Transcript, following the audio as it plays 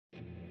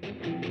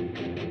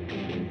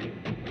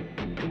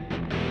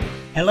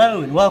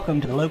Hello and welcome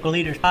to the Local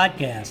Leaders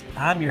Podcast.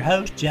 I'm your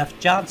host, Jeff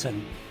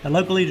Johnson. The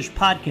Local Leaders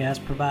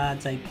Podcast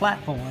provides a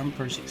platform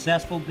for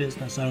successful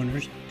business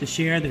owners to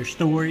share their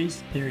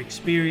stories, their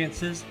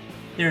experiences,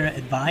 their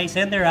advice,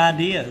 and their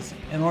ideas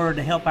in order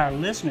to help our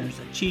listeners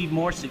achieve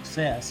more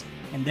success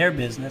in their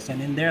business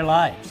and in their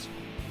lives.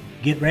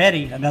 Get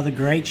ready, another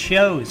great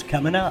show is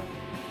coming up.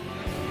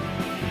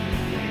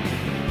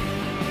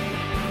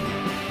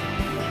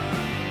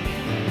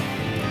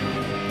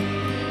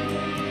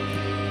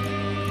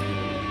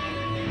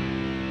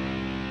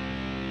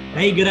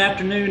 Hey, good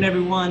afternoon,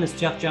 everyone. It's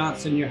Jeff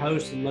Johnson, your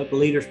host of the Local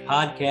Leaders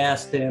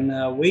Podcast,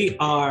 and we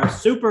are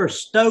super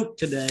stoked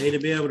today to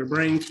be able to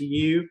bring to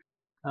you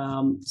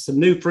some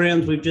new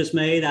friends we've just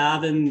made.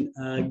 Ivan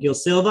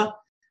Gil-Silva,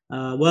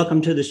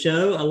 welcome to the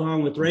show,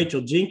 along with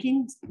Rachel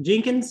Jenkins.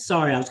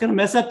 Sorry, I was going to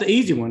mess up the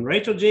easy one.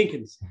 Rachel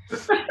Jenkins.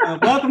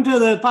 Welcome to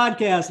the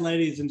podcast,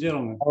 ladies and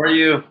gentlemen. How are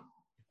you?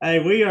 Hey,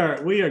 we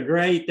are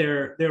great.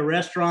 Their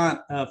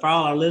restaurant for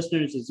all our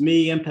listeners is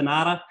Mi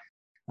Empanada.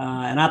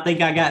 And I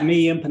think I got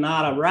Mi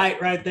Empanada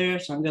right there.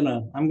 So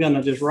I'm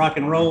gonna just rock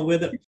and roll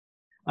with it.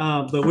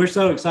 But we're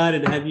so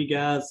excited to have you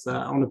guys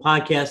on the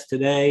podcast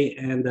today.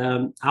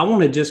 And I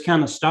want to just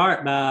kind of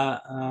start by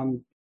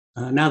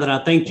now that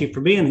I thanked you for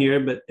being here,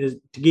 but is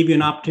to give you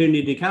an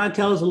opportunity to kind of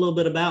tell us a little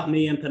bit about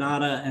Mi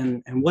Empanada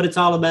and what it's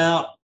all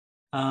about.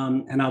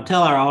 And I'll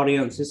tell our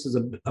audience this is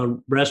a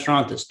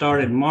restaurant that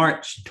started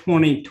March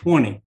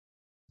 2020.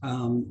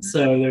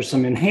 So there's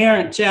some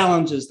inherent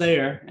challenges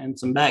there and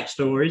some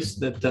backstories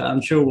that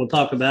I'm sure we'll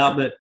talk about,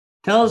 but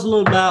tell us a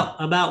little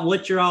about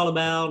what you're all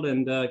about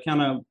and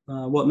kind of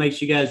what makes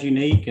you guys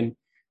unique. And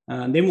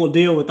then we'll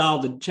deal with all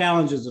the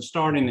challenges of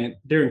starting it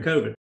during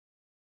COVID.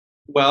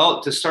 Well,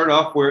 to start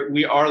off,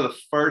 we are the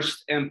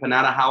first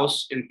empanada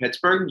house in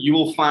Pittsburgh. You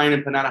will find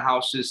empanada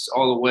houses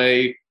all the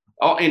way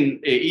in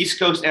East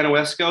Coast and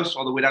West Coast,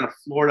 all the way down to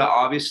Florida,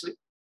 obviously.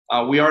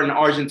 We are an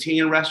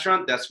Argentinian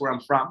restaurant. That's where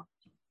I'm from.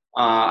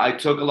 I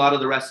took a lot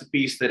of the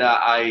recipes that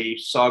I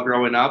saw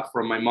growing up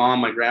from my mom,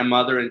 my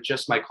grandmother, and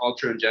just my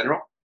culture in general.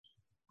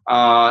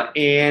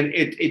 And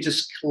it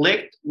just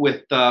clicked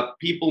with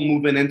people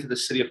moving into the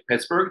city of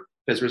Pittsburgh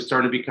because we're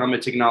starting to become a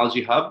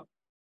technology hub.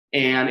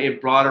 And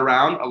it brought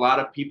around a lot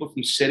of people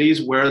from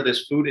cities where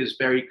this food is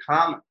very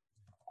common.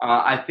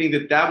 I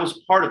think that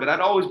was part of it.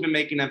 I'd always been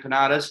making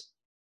empanadas,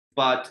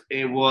 but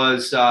it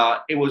was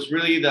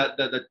really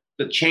the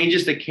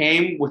changes that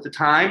came with the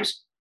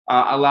times.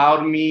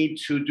 Allowed me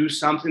to do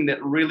something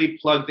that really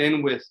plugged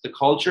in with the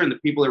culture and the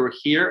people that were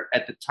here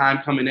at the time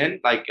coming in.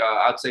 Like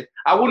I'd say,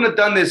 I wouldn't have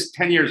done this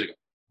 10 years ago,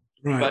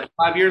 right. But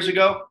 5 years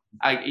ago,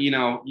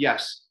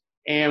 yes.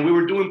 And we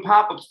were doing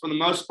pop-ups for the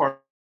most part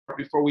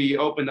before we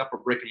opened up a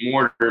brick and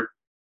mortar.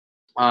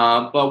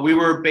 But we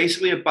were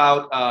basically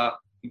about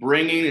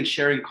bringing and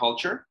sharing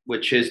culture,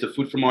 which is the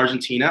food from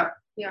Argentina.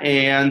 Yeah.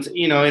 And,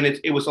 and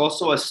it was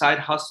also a side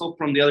hustle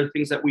from the other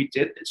things that we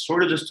did. It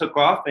sort of just took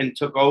off and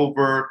took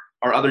over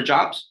our other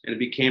jobs, and it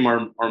became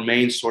our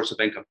main source of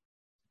income.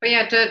 But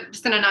yeah,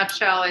 just in a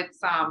nutshell, it's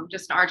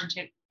just an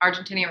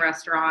Argentinian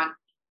restaurant,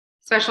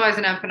 specialize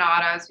in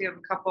empanadas. We have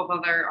a couple of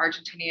other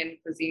Argentinian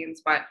cuisines,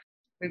 but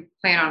we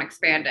plan on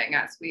expanding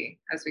as we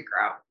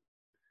grow.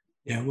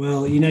 Yeah,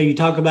 well, you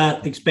talk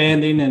about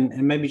expanding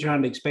and maybe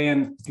trying to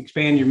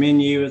expand your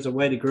menu as a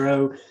way to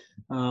grow.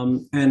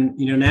 And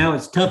now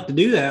it's tough to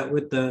do that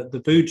with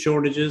the food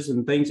shortages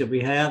and things that we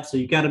have. So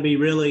you got to be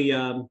really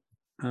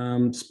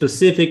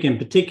specific and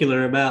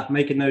particular about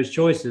making those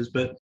choices.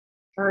 But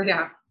just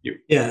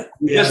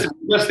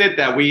did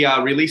that. We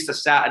released an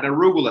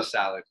arugula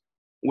salad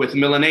with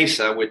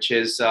milanesa, which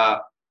is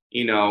the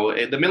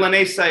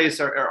milanesa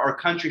is our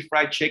country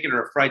fried chicken,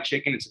 or a fried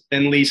chicken. It's a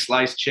thinly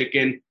sliced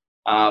chicken,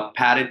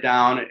 patted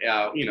down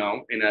in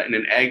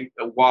an egg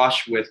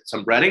wash with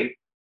some breading,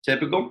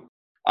 typical.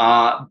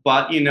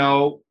 But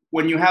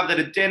when you have that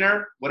at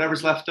dinner,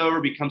 whatever's left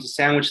over becomes a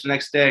sandwich the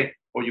next day,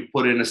 or you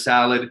put it in a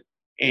salad.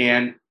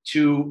 And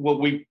to what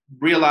we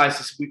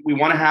realized is we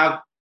want to have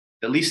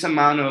the least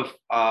amount of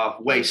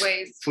waste.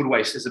 Food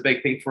waste is a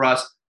big thing for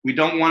us. We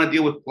don't want to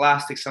deal with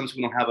plastic. Sometimes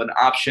we don't have an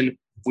option.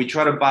 We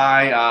try to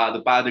buy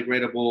the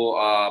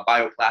biodegradable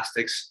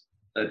bioplastics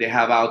that they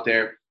have out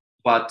there.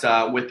 But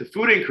with the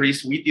food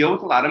increase, we deal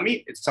with a lot of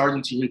meat. It's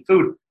Argentinian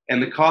food.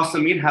 And the cost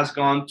of meat has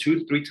gone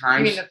 2-3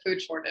 times. You mean the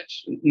food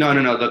shortage? No.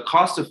 The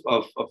cost of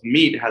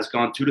meat has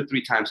gone 2 to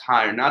 3 times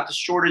higher. Not the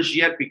shortage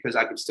yet, because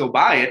I can still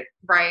buy it.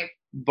 Right.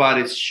 But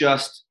it's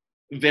just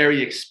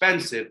very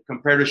expensive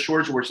compared to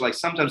shortage, where it's like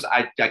sometimes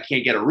I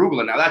can't get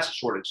arugula. Now that's a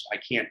shortage. I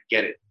can't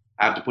get it.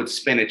 I have to put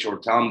spinach, or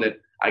tell them that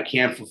I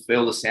can't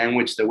fulfill the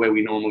sandwich the way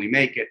we normally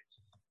make it.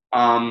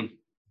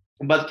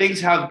 But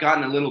things have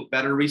gotten a little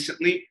better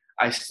recently.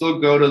 I still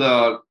go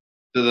to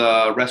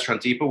the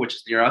Restaurant Depot, which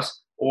is near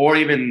us, or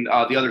even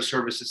the other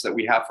services that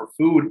we have for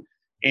food.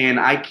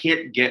 And I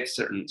can't get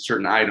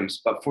certain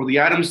items. But for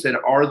the items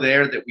that are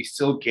there that we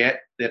still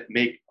get, that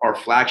make our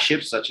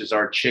flagships, such as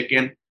our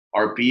chicken,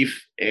 our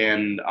beef,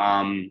 and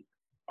our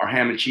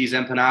ham and cheese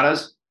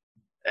empanadas,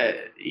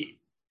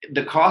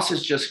 the cost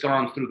has just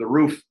gone through the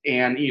roof.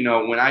 And, you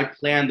know, when I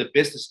plan the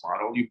business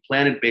model, you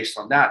plan it based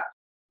on that.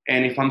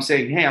 And if I'm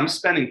saying, hey, I'm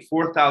spending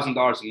 $4,000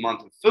 a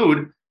month in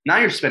food, now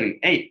you're spending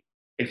 $8,000.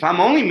 If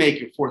I'm only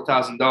making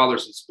 $4,000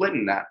 and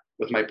splitting that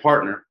with my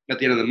partner at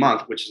the end of the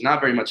month, which is not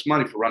very much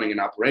money for running an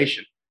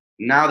operation,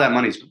 now that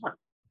money's gone.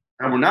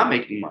 And we're not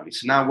making money.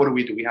 So now what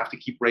do? We have to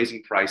keep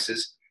raising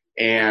prices,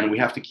 and we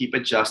have to keep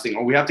adjusting,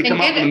 or we have to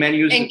come up with the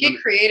menus and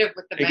get creative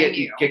with the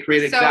menu. Get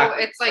creative. So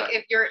exactly. It's like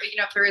if you're, you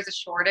know, if there is a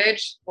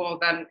shortage, well,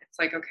 then it's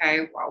like,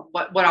 okay, well,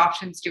 what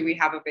options do we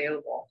have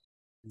available?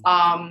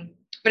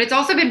 But it's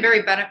also been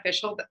very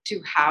beneficial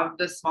to have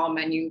the small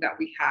menu that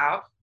we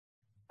have.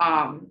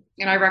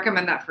 And I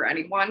recommend that for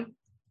anyone.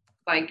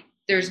 Like,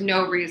 there's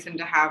no reason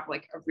to have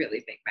like a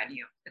really big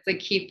menu. It's like,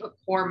 keep a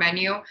core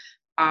menu.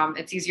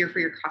 It's easier for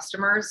your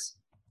customers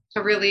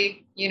to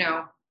really, you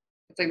know,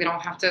 it's like they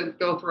don't have to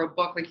go through a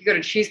book. Like, you go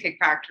to Cheesecake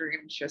Factory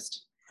and it's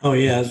just. Oh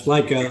yeah, it's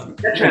like a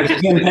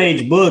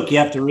 10-page book you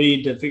have to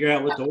read to figure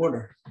out what to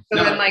order.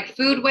 So then, like,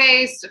 food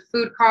waste,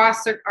 food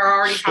costs are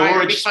already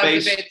higher because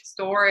space. Of it,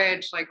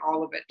 storage, like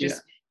all of it.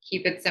 Just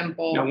keep it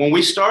simple. Now, when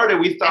we started,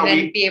 we thought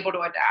we'd be able to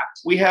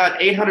adapt. We had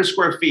 800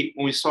 square feet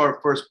when we saw our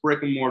first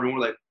brick and mortar. And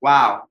we're like,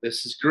 wow,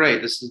 this is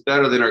great. This is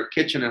better than our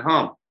kitchen at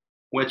home,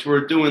 which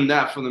we're doing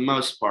that for the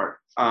most part.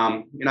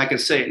 And I can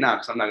say it now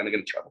because I'm not going to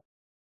get in trouble.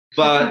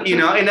 But, you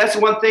know, and that's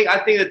one thing I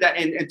think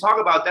and talk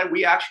about that.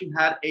 We actually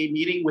had a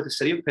meeting with the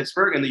city of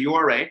Pittsburgh and the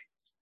URA,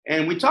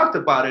 and we talked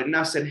about it. And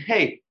I said,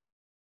 hey,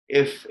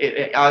 if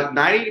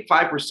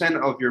 95%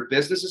 of your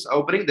businesses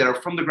opening that are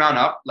from the ground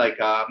up, like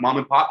a mom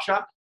and pop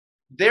shop,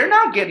 they're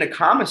now getting a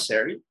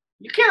commissary.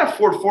 You can't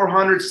afford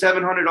 $400,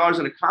 $700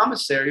 in a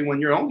commissary when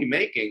you're only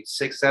making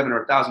 $600, $700,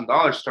 or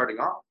 $1,000 starting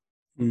off.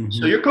 Mm-hmm.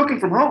 So you're cooking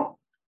from home.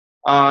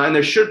 And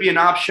there should be an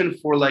option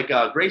for like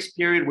a grace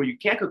period where you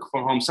can't cook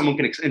from home. Someone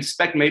can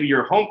inspect maybe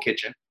your home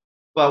kitchen.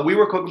 But we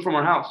were cooking from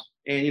our house,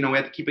 and, you know, we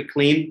had to keep it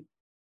clean.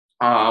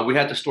 We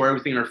had to store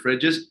everything in our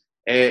fridges.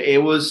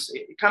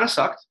 It kind of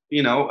sucked.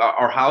 You know,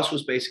 our house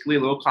was basically a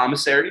little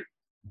commissary.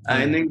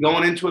 And then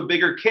going into a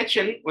bigger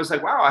kitchen was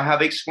like, wow, I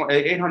have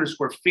 800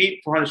 square feet,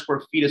 400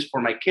 square feet is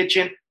for my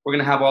kitchen. We're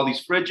going to have all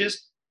these fridges.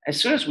 As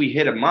soon as we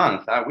hit a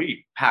month,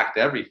 we packed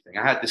everything.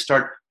 I had to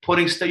start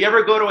putting stuff. You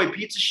ever go to a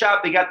pizza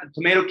shop? They got the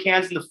tomato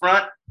cans in the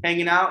front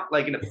hanging out,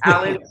 like in a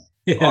pallet,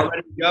 all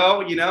ready to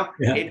go, you know?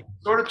 Yeah. It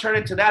sort of turned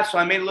into that. So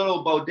I made a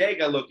little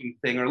bodega looking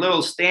thing, or a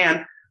little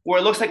stand where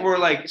it looks like we're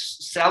like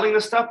selling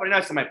the stuff. But you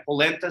know, so my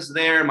polenta's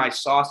there, my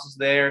sauce is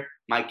there,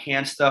 my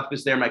canned stuff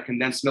is there, my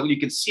condensed milk. You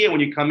can see it when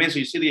you come in. So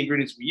you see the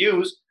ingredients we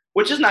use,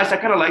 which is nice. I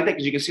kind of like that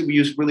because you can see we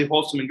use really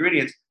wholesome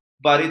ingredients.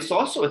 But it's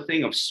also a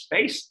thing of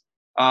space.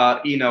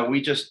 You know,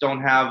 we just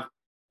don't have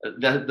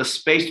the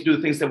space to do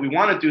the things that we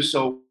want to do.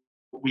 So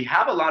we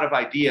have a lot of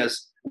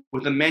ideas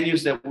with the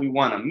menus that we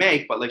want to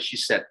make. But like she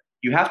said,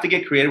 you have to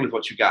get creative with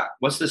what you got.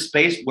 What's the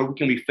space? Where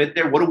can we fit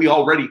there? What do we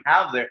already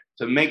have there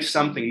to make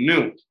something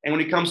new? And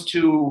when it comes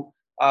to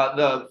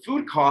the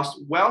food cost,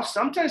 well,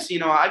 sometimes, you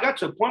know, I got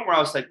to a point where I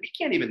was like, we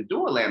can't even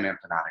do a lamb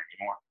empanada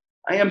anymore.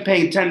 I am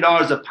paying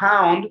 $10 a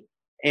pound,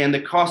 and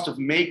the cost of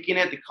making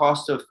it, the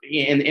cost of,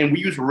 and we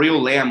use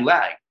real lamb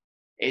leg.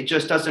 It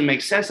just doesn't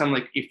make sense. I'm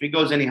like, if it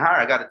goes any higher,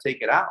 I got to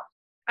take it out.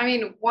 I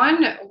mean,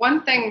 one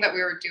thing that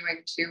we were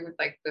doing too with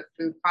like the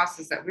food costs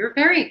is that we were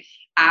very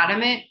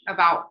adamant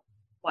about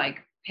like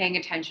paying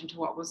attention to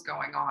what was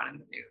going on in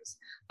the news.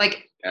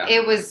 Like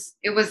it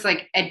was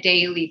like a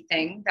daily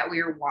thing that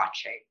we were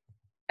watching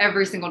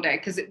every single day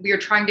because we were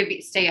trying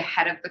to stay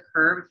ahead of the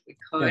curve if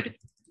we could. Yeah.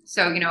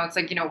 So, you know, it's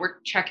like, you know, we're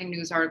checking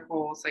news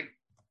articles, like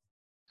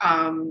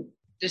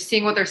just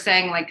seeing what they're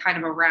saying, like kind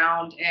of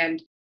around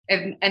and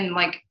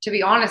like, to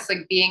be honest,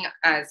 like being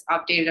as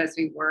updated as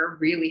we were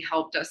really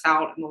helped us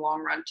out in the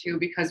long run too,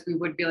 because we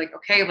would be like,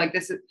 okay, like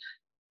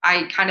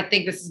I kind of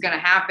think this is going to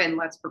happen.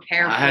 Let's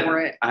prepare for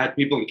it. I had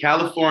people in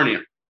California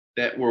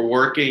that were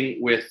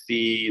working with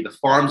the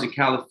farms in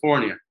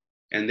California,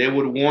 and they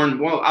would warn,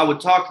 well, I would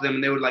talk to them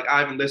and they would like,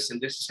 Ivan, listen,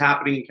 this is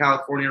happening in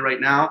California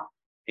right now.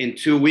 In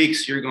 2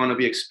 weeks, you're going to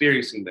be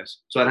experiencing this.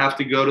 So I'd have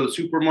to go to the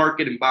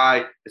supermarket and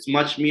buy as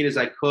much meat as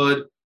I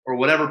could, or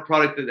whatever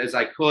product as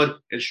I could.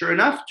 And sure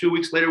enough, 2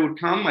 weeks later would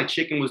come, my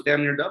chicken was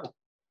damn near double,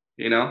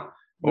 you know,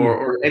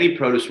 or any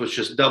produce was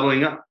just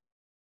doubling up.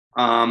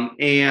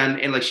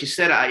 And like she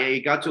said, I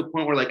got to a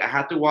point where like I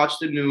had to watch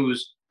the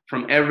news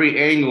from every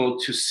angle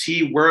to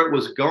see where it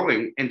was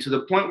going. And to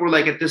the point where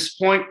like at this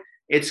point,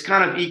 it's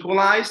kind of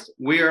equalized.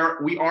 We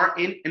are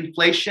in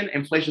inflation.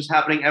 Inflation's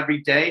happening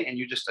every day and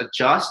you just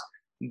adjust.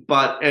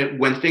 But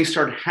when things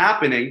started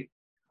happening,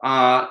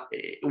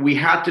 we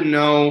had to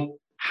know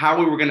how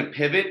we were going to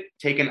pivot,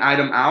 take an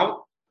item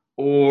out,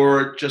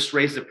 or just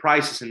raise the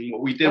prices. And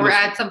what we did was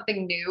add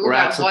something new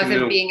that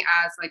wasn't being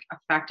as like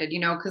affected, you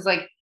know, because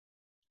like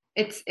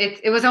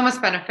it was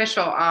almost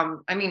beneficial.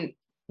 I mean,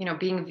 you know,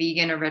 being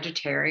vegan or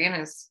vegetarian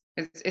is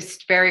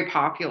very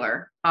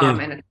popular.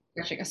 And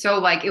it's, so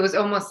like it was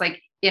almost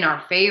like in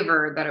our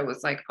favor that it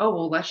was like, oh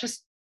well, let's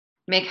just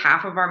make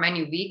half of our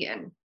menu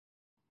vegan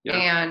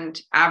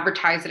and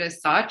advertise it as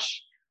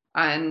such.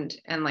 and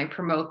like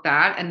promote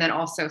that, and then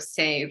also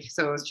save.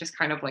 So it was just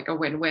kind of like a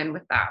win-win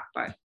with that.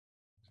 But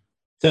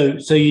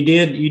so you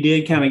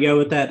did kind of go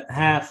with that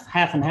half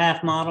and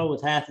half model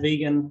with half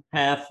vegan,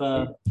 half.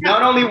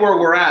 Not only where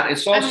we're at,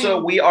 it's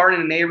also we are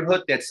in a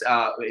neighborhood that's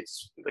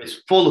it's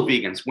full of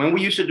vegans. When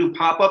we used to do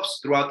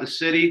pop-ups throughout the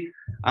city,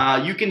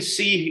 you can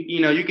see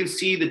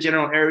the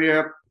general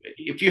area.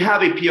 If you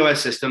have a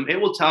POS system, it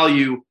will tell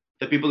you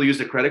the people that use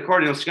the credit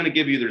card, and it's going to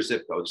give you their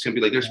zip code. It's going to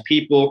be like there's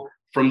people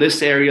from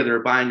this area that are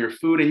buying your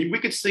food, and we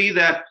could see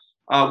that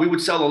we would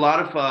sell a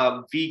lot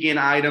of vegan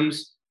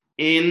items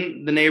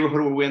in the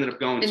neighborhood where we ended up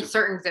going in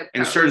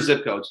certain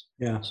zip codes.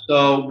 Yeah.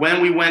 So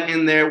when we went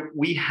in there,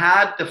 we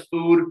had the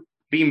food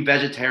being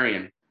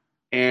vegetarian,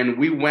 and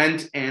we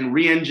went and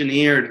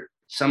re-engineered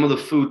some of the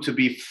food to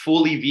be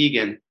fully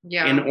vegan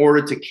in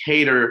order to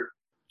cater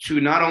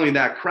to not only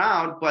that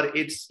crowd, but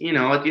it's, at the end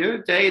of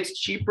the day, it's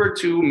cheaper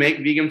to make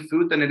vegan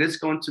food than it is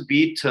going to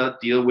be to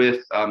deal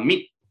with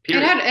meat.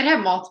 Period. It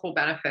had multiple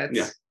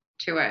benefits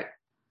to it.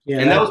 Yeah.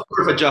 And that was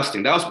part of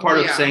adjusting. That was part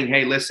of saying,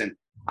 hey, listen,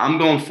 I'm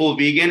going full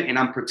vegan and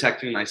I'm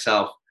protecting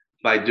myself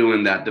by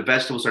doing that. The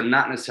vegetables are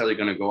not necessarily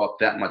going to go up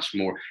that much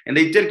more. And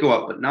they did go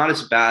up, but not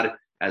as bad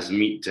as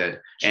meat did.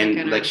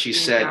 And like she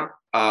said,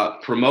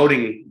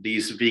 promoting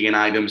these vegan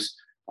items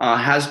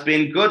has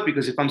been good,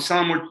 because if I'm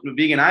selling more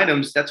vegan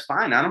items, that's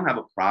fine. I don't have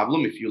a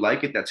problem. If you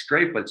like it, that's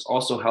great. But it's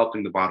also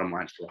helping the bottom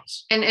line for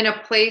us. And in a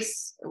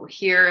place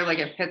here, like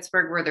at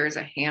Pittsburgh, where there's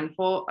a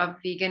handful of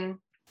vegan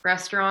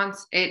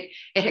restaurants, it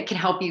can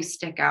help you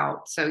stick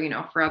out. So,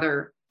 for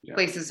other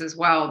places as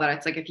well, that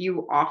it's like, if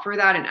you offer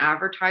that and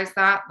advertise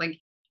that, like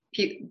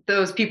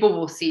those people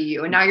will see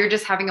you. And now you're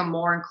just having a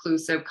more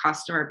inclusive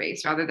customer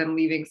base rather than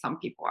leaving some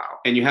people out.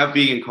 And you have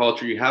vegan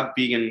culture, you have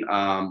vegan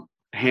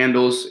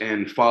handles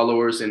and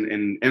followers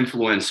and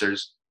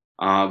influencers.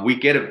 We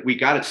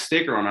got a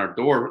sticker on our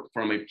door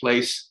from a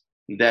place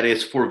that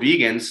is for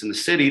vegans in the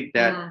city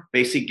that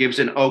basically gives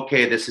an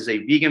okay, this is a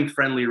vegan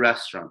friendly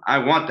restaurant. I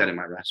want that in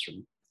my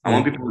restaurant. I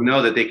want people to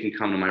know that they can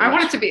come to my restaurant. I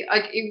want it to be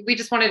like, we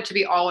just want it to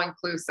be all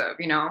inclusive,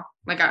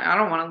 like I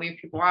don't want to leave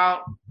people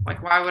out.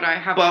 Like, why would I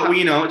have? But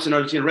it's an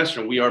Argentine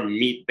restaurant. We are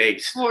meat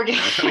based. Well,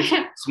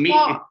 it's meat.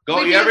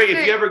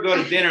 If you ever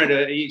go to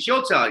dinner,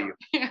 she'll tell you.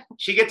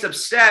 She gets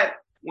upset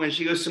when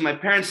she goes to my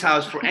parents'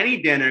 house for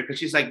any dinner, because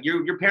she's like,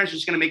 your parents are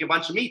just going to make a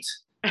bunch of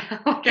meats.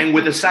 And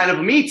with a side of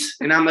meat.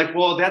 And I'm like,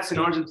 well, that's an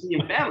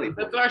Argentinian family.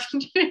 That's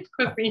Argentinian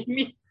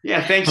cuisine.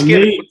 Yeah,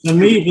 Thanksgiving. A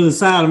meat with a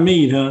side of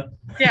meat, huh?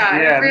 Yeah,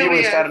 it really meat with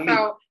is. a side of meat.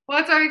 So,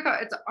 that's why we call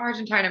it. It's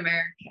Argentine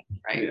American,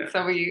 right? Yeah.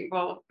 So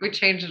we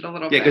changed it a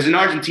little bit. Yeah, because in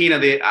Argentina,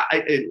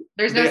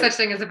 there's no such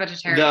thing as a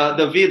vegetarian.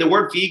 The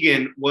word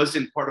vegan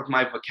wasn't part of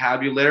my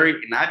vocabulary,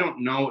 and I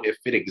don't know if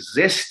it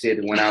existed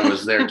when I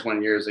was there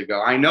 20 years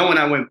ago. I know when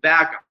I went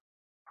back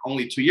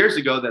only 2 years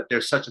ago that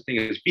there's such a thing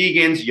as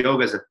vegans.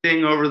 Yoga is a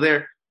thing over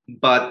there,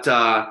 but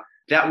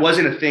that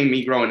wasn't a thing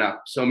me growing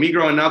up. So me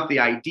growing up, the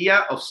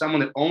idea of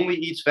someone that only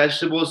eats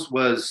vegetables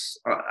was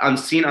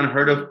unseen,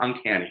 unheard of,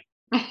 uncanny.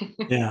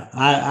 Yeah,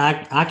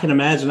 I can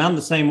imagine. I'm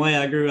the same way.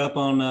 I grew up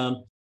on,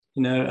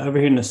 over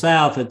here in the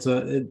South.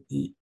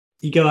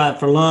 You go out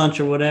for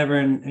lunch or whatever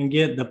and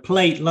get the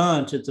plate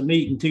lunch. It's a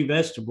meat and two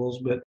vegetables.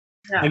 But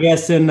I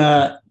guess in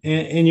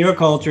your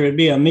culture, it'd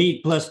be a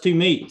meat plus two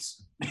meats.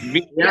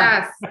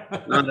 Yes,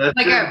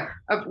 like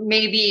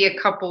maybe a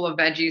couple of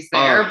veggies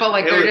there, but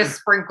like they're just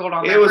sprinkled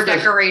on there for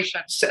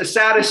decoration.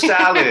 Saddest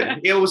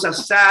salad. It was a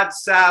sad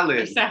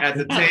salad at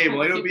the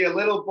table. It would be a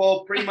little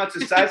bowl, pretty much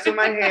the size of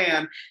my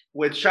hand,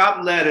 with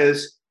chopped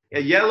lettuce, a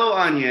yellow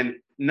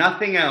onion,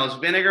 nothing else,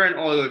 vinegar and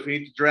oil if you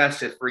need to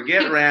dress it.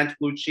 Forget ranch,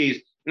 blue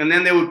cheese, and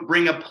then they would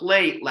bring a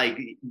plate like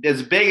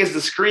as big as the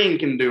screen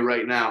can do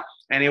right now.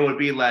 And it would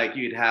be like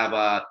you'd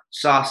have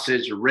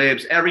sausage,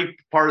 ribs, every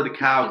part of the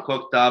cow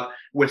cooked up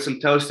with some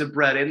toasted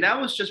bread. And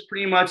that was just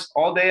pretty much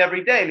all day,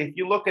 every day. And if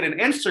you look at an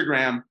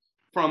Instagram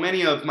from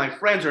any of my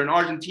friends or an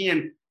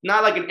Argentinian,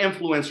 not like an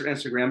influencer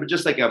Instagram, but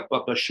just like a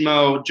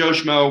schmo, Joe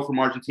Schmo from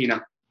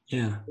Argentina.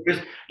 Yeah.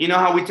 Because you know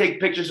how we take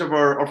pictures of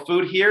our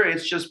food here?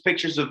 It's just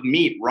pictures of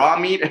meat, raw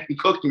meat and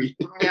cooked meat.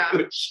 Yeah.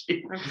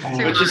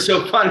 which is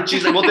so fun.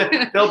 She's like, well,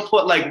 they'll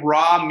put like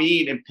raw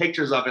meat and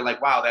pictures of it.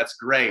 Like, wow, that's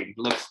great. It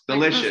looks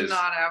delicious. It's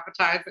not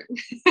appetizing.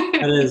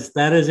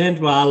 that is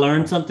interesting. Well, I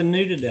learned something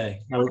new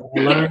today. I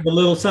learned a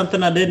little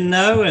something I didn't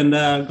know, and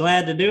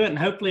glad to do it. And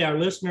hopefully our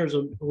listeners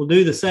will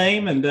do the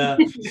same, and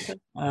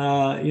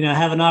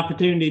have an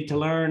opportunity to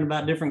learn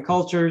about different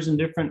cultures and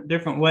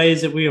different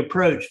ways that we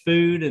approach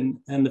food, and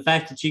the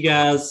fact that you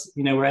guys,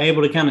 were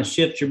able to kind of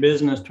shift your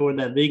business toward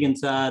that vegan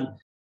side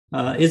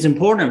is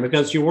important,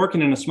 because you're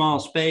working in a small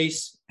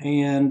space,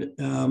 and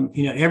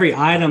every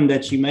item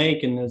that you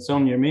make and that's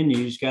on your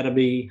menus got to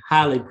be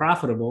highly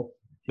profitable,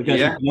 because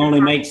you can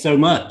only make so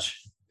much.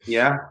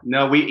 Yeah,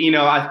 no,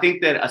 I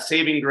think that a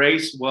saving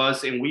grace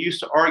was, and we used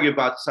to argue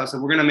about this. I said,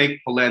 we're going to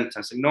make polenta.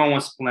 I said, no one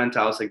wants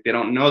polenta. I was like, they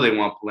don't know they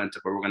want polenta,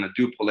 but we're going to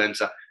do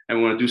polenta,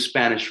 and we're going to do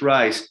Spanish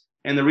rice.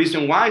 And the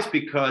reason why is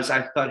because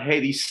I thought, hey,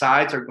 these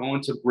sides are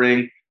going to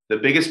bring the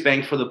biggest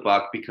bang for the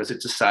buck because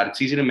it's a side.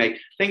 It's easy to make.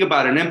 Think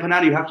about it. An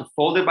empanada, you have to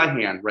fold it by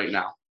hand right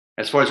now.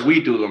 As far as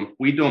we do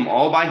them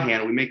all by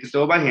hand. We make the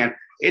dough by hand.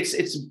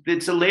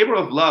 It's a labor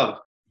of love.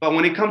 But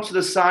when it comes to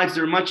the sides,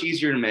 they're much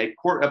easier to make.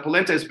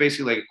 Polenta is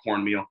basically like a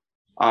cornmeal.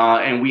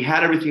 And we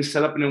had everything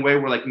set up in a way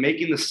where like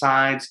making the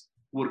sides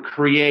would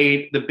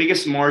create the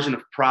biggest margin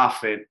of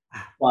profit.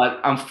 But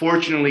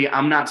unfortunately,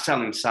 I'm not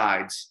selling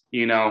sides,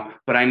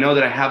 but I know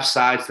that I have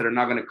sides that are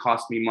not going to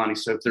cost me money.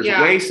 So if there's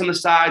waste on the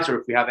sides, or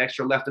if we have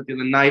extra left at the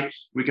end of the night,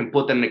 we can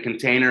put them in a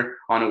container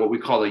on what we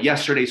call a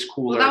yesterday's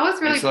cooler. Well, that was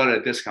really, and sell it at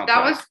a discount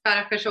that price. was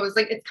beneficial. It's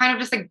like, it's kind of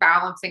just like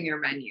balancing your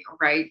menu,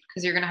 right?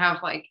 Because you're going to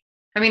have like,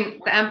 I mean,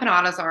 the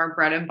empanadas are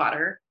bread and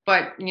butter,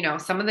 but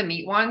some of the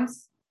meat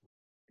ones,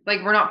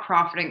 like we're not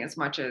profiting as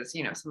much as,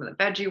 some of the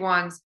veggie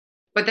ones.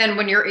 But then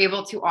when you're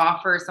able to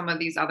offer some of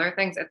these other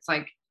things, it's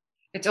like,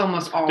 it's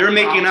almost all they're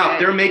making profit. up.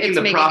 They're making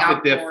the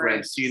profit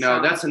difference. So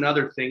that's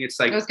another thing. It's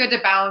like, it was good to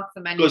balance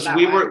the menu. Because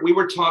we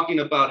were talking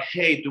about,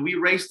 hey, do we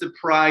raise the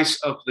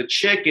price of the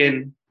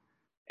chicken?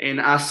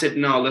 And I said,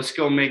 no, let's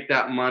go make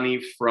that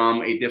money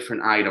from a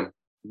different item.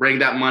 Bring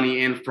that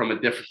money in from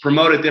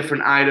promote a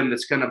different item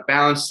that's going to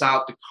balance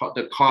out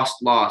the cost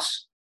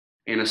loss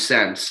in a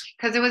sense.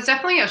 Because it was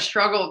definitely a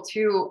struggle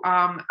too.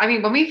 I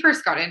mean, when we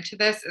first got into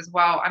this as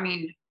well, I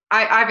mean,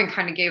 Ivan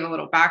kind of gave a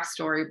little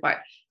backstory, but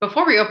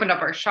before we opened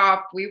up our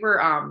shop, we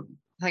were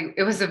like,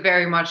 it was a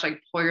very much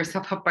like pull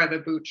yourself up by the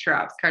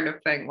bootstraps kind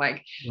of thing.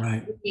 Like,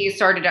 right. We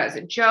started as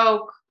a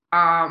joke,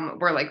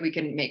 where like we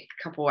can make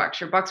a couple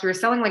extra bucks. We were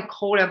selling like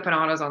cold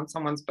empanadas on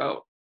someone's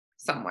boat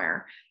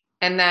somewhere.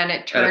 And then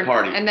it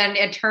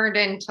turned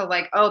into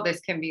like, oh, this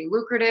can be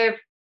lucrative,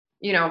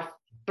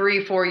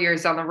 3-4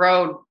 years down the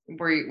road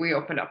where we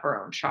opened up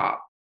our own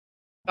shop.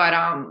 But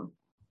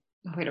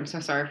wait, I'm so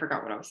sorry. I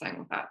forgot what I was saying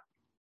with that.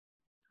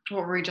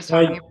 What were we just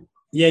talking about?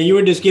 Yeah, you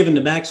were just giving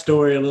the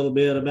backstory a little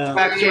bit about.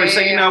 Backstory.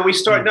 So we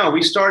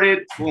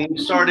started when we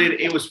started.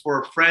 It was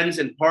for friends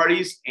and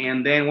parties,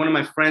 and then one of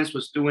my friends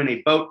was doing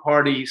a boat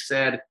party. He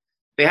said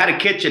they had a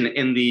kitchen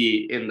in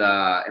the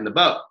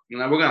boat.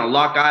 We're gonna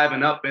lock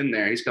Ivan up in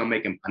there. He's gonna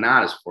make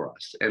empanadas for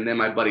us. And then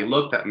my buddy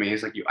looked at me.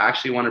 He's like, "You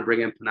actually want to bring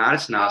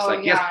empanadas?" And I was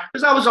like, "Yes,"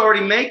 because I was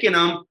already making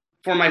them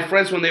for my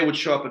friends when they would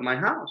show up at my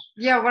house.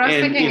 Yeah, what I was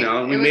thinking,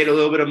 we made a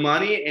little bit of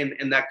money,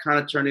 and that kind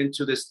of turned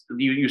into this.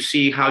 You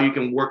see how you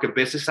can work a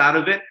business out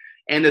of it,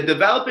 and the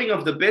developing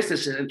of the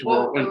business into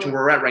where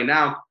we're at right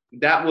now.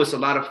 That was a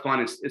lot of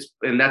fun.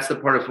 And that's the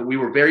part of it. We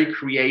were very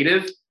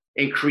creative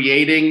in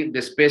creating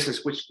this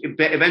business, which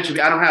eventually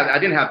I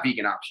didn't have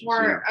vegan options.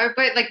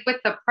 But like with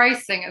the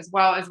pricing as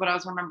well is what I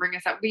was remembering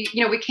is that we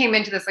came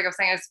into this, like I was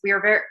saying, is we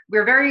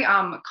were very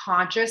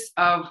conscious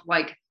of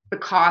like the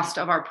cost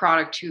of our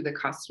product to the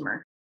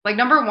customer. Like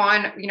number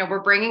one, we're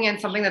bringing in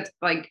something that's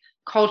like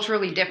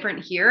culturally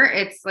different here.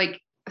 It's like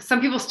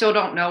some people still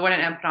don't know what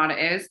an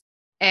empanada is.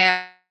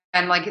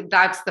 And like,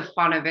 that's the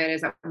fun of it,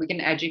 is that we can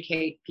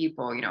educate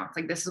people, it's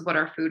like, this is what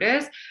our food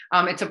is.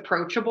 It's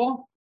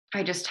approachable.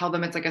 I just tell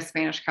them it's like a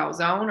Spanish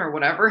calzone or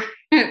whatever.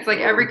 It's like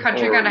every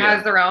country kind of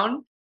has their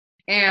own.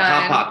 And a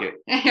hot pocket.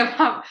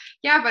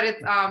 Yeah, but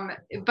it's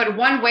but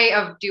one way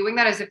of doing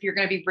that is if you're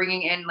going to be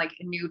bringing in like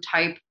a new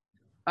type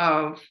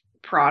of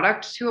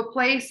product to a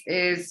place,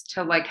 is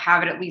to like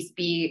have it at least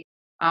be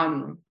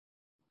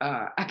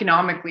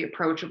economically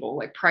approachable,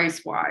 like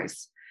price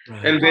wise.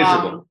 Right. And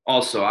visible.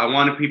 Also, I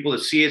wanted people to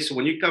see it. So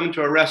when you come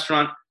into a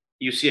restaurant,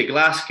 you see a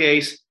glass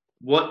case.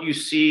 What you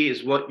see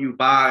is what you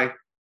buy.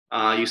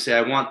 You say,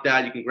 I want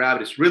that. You can grab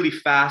it. It's really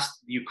fast.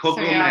 You cook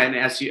them, and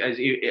as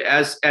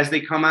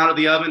they come out of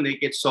the oven, they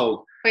get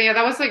sold. But yeah,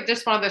 that was like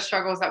just one of the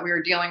struggles that we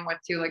were dealing with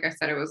too. Like I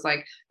said, it was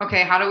like,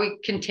 okay, how do we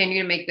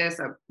continue to make this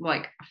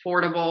like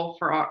affordable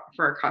for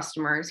our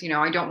customers?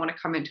 I don't want to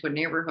come into a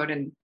neighborhood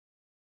and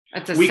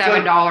it's a $7.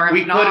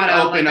 We couldn't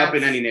open up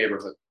in any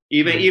neighborhood.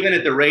 Even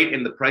at the rate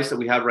and the price that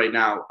we have right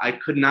now, I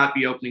could not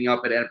be opening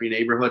up at every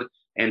neighborhood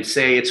and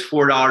say it's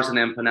 $4 an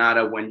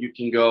empanada when you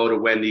can go to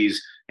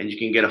Wendy's and you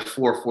can get a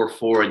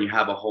 4 and you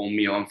have a whole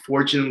meal.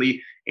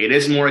 Unfortunately, it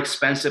is more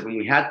expensive, and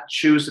we had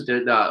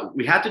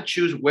to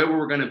choose where we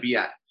were going to be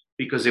at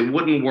because it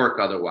wouldn't work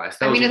otherwise.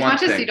 As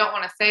much as you don't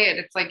want to say it,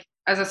 it's like,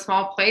 as a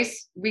small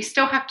place, we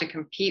still have to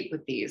compete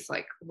with these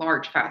like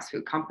large fast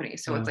food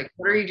companies. So it's like,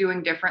 what are you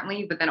doing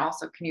differently? But then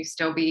also, can you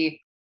still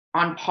be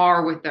on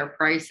par with their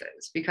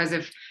prices? Because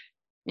if,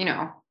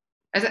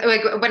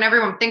 like when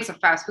everyone thinks of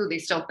fast food, they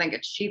still think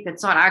it's cheap.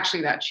 It's not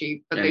actually that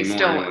cheap, but they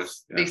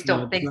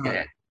still think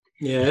it.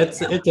 Yeah,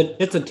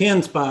 it's a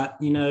 10 spot.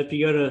 If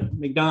you go to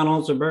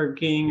McDonald's or Burger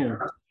King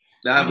or.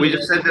 We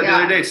just said that the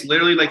other day. It's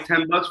literally like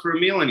 $10 for a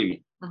meal anymore.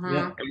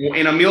 Mm-hmm.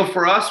 And a meal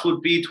for us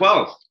would be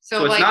 12.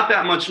 So it's not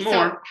that much more.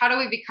 So how do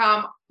we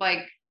become like,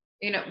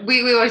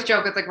 we always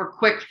joke, it's like we're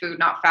quick food,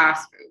 not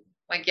fast food.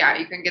 Like, yeah,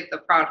 you can get the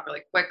product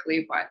really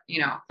quickly, but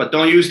But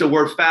don't use the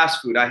word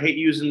fast food. I hate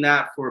using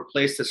that for a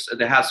place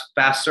that has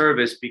fast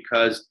service,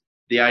 because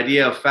the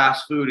idea of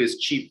fast food is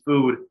cheap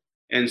food.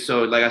 And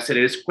so, like I said,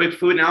 it is quick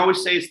food. And I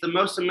always say it's the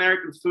most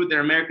American food that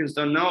Americans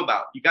don't know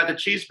about. You got the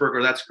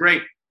cheeseburger, that's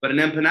great. But an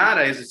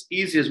empanada is as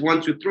easy as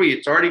 1, 2, 3.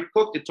 It's already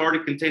cooked. It's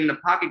already contained in a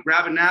pocket.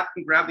 Grab a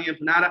napkin, grab the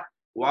empanada,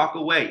 walk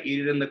away,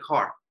 eat it in the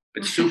car.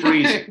 It's super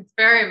easy. It's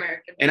very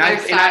American.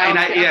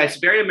 Yeah, it's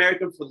very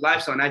American for the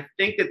lifestyle. And I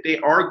think that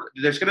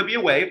there's going to be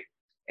a wave,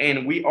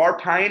 and we are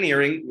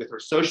pioneering with our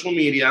social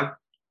media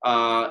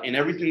and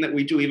everything that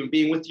we do, even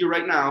being with you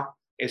right now,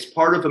 as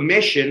part of a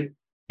mission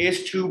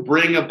is to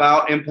bring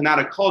about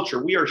empanada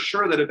culture. We are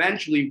sure that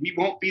eventually we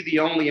won't be the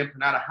only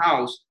empanada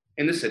house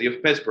in the city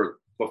of Pittsburgh.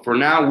 But for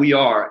now, we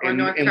are. And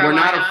we're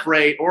not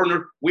afraid.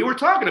 We were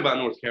talking about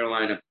North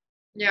Carolina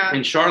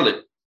and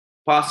Charlotte,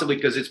 possibly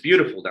because it's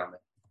beautiful down there.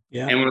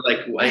 Yeah. And we're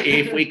like,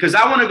 because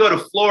I want to go to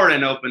Florida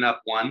and open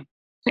up one.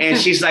 And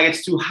she's like,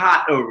 it's too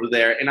hot over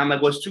there. And I'm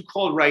like, well, it's too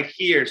cold right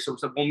here. So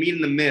it's like, we'll meet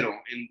in the middle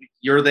and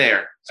you're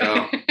there.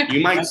 So you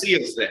might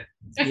see us there.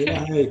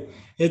 Yeah.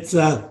 It's,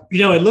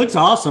 it looks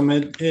awesome.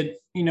 It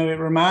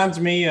reminds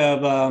me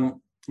of, a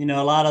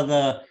lot of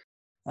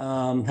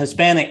the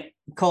Hispanic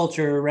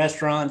culture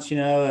restaurants,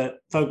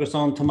 focus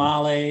on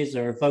tamales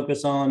or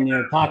focus on,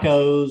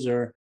 tacos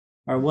or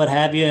what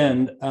have you.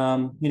 And,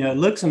 it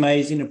looks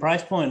amazing. The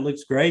price point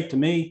looks great to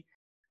me.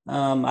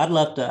 I'd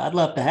love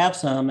to have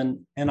some.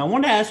 And I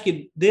want to ask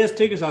you this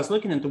too, because I was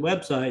looking at the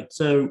website.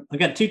 So I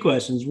got two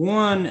questions.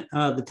 One,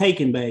 the take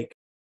and bake.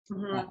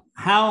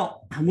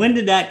 Mm-hmm. When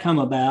did that come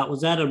about?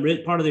 Was that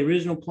a part of the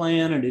original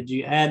plan, or did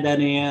you add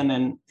that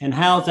in? And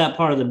how is that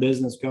part of the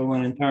business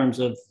going in terms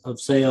of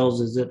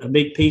sales? Is it a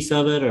big piece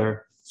of it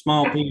or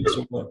small piece?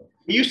 Or what?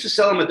 We used to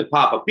sell them at the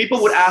pop-up.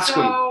 People would ask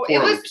them. It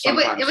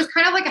was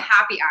kind of like a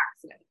happy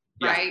accident,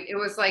 right? It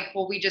was like,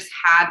 well, we just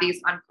had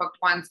these uncooked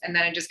ones, and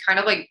then it just kind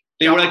of like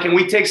they were like, can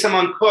we take some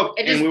uncooked?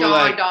 It just and we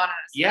dawned on us.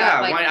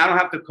 Yeah, I don't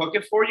have to cook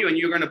it for you, and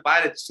you're going to buy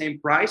it at the same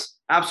price.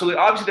 Absolutely.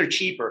 Obviously, they're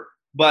cheaper.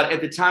 But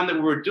at the time that we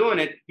were doing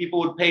it, people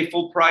would pay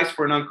full price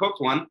for an uncooked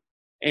one.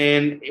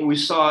 And we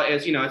saw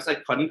as, it's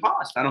like cutting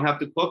cost. I don't have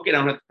to cook it. I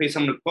don't have to pay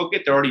someone to cook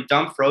it. They're already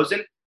done,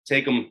 frozen.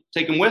 Take them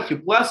with you.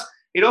 Plus,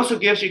 it also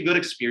gives you a good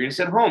experience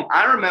at home.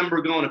 I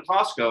remember going to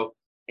Costco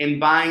and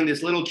buying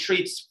this little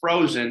treats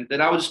frozen that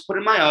I would just put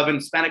in my oven,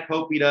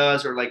 spanakopita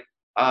does, or like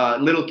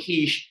little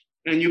quiche.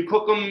 And you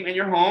cook them in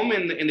your home,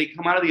 and they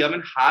come out of the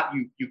oven hot.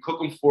 You cook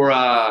them for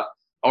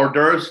hors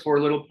d'oeuvres for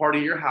a little party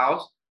at your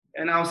house.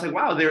 And I was like,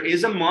 wow, there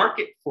is a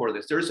market for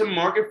this. There's a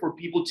market for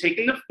people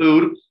taking the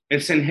food and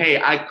saying,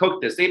 hey, I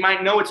cooked this. They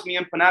might know it's mi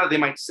empanada. They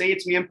might say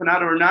it's mi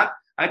empanada or not.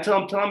 I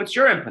tell them it's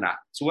your empanada.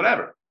 So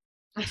whatever.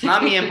 It's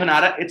not mi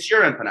empanada. It's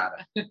your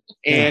empanada.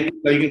 And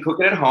you can cook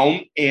it at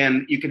home,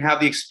 and you can have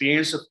the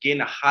experience of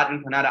getting a hot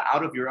empanada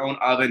out of your own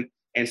oven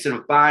instead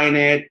of buying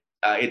it.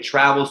 It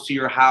travels to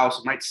your house.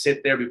 It might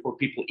sit there before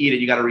people eat it.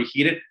 You got to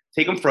reheat it.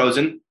 Take them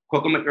frozen.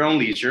 Cook them at your own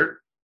leisure.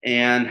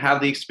 And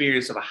have the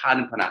experience of a hot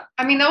empanada.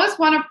 I mean, that was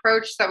one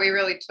approach that we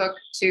really took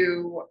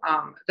to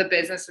the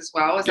business as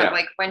well, is that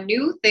like when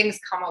new things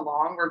come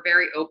along, we're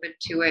very open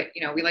to it.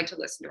 We like to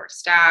listen to our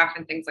staff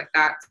and things like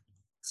that.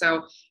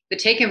 So the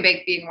take and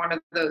bake being one of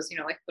those,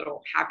 like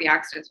little happy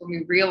accidents, when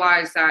we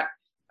realized that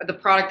the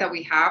product that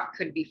we have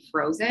could be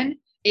frozen,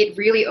 it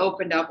really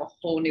opened up a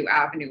whole new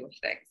avenue of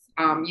things.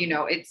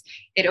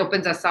 It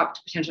opens us up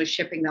to potentially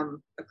shipping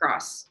them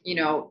across,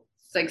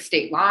 like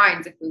state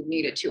lines if we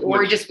needed to,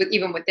 or just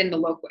even within the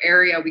local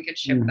area, we could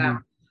ship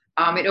them.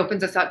 It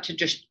opens us up to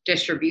just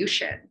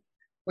distribution,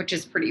 which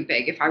is pretty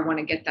big if I want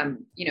to get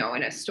them,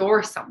 in a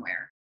store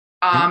somewhere.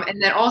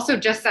 And then also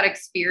just that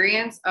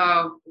experience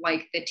of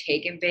like the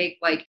take and bake,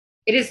 like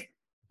it is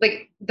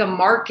like the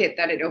market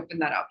that it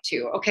opened that up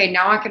to. Okay,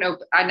 now I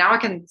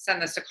can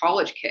send this to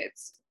college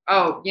kids.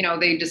 Oh,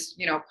 they just,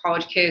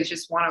 college kids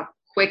just want a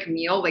quick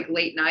meal, like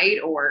late night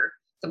or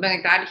something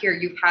like that. Here,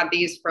 you've had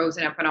these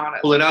frozen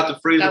empanadas. Pull it out the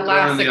freezer. That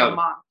lasts like a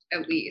month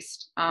at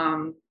least.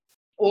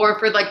 Or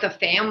for like the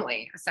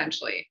family,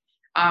 essentially.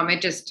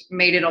 It just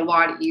made it a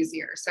lot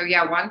easier. So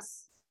yeah,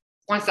 once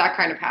that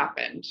kind of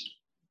happened,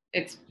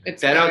 it's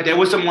there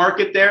was a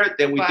market there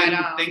that we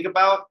didn't think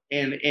about,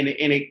 and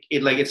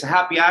it like it's a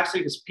happy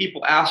accident because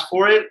people asked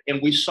for it,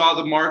 and we saw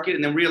the market,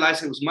 and then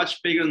realized it was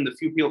much bigger than the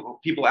few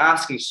people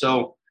asking.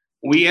 So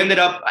we ended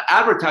up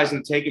advertising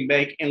the take and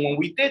bake. And when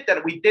we did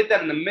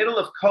that in the middle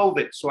of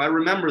COVID. So I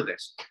remember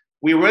this.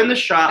 We were in the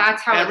shop.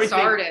 That's how it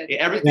started.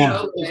 Everything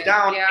closed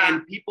down,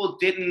 and people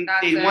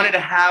wanted to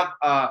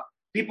have,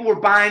 people were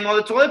buying all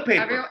the toilet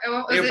paper.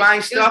 They were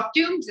buying stuff.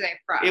 It was doomsday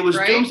prep. It was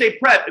doomsday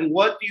prep. And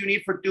what do you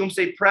need for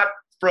doomsday prep?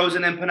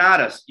 Frozen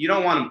empanadas. You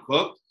don't want them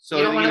cooked. So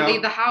you don't want to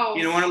leave the house.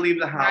 You don't want to leave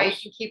the house. Right?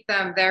 You can keep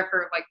them there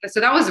for like this. So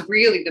that was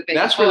really the big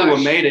That's push. really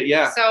what made it,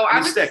 yeah. So I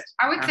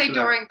would say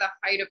during the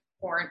height of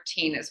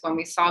quarantine is when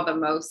we saw the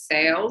most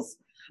sales.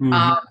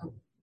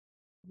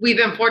 We've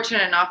been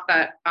fortunate enough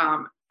that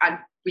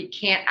we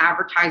can't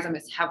advertise them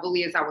as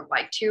heavily as I would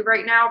like to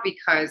right now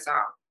because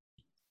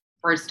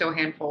we're still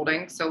hand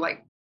folding. So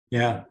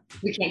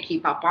we can't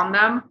keep up on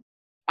them.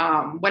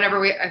 whenever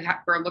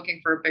we're looking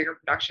for a bigger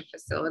production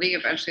facility,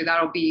 eventually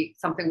that'll be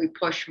something we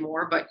push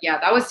more. But yeah,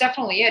 that was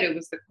definitely it. It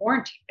was the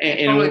quarantine.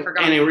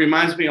 And it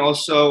reminds me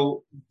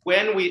also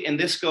and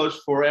this goes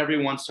for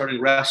everyone starting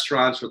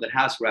restaurants or that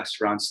has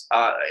restaurants.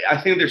 I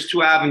think there's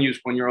two avenues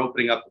when you're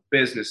opening up a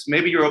business.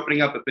 Maybe you're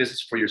opening up a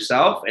business for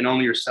yourself and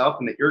only yourself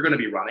and that you're going to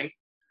be running,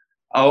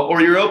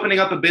 or you're opening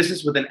up a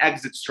business with an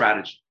exit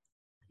strategy.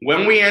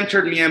 When we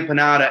entered Mi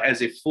Empanada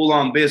as a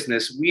full-on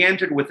business, we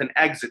entered with an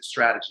exit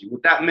strategy.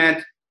 What that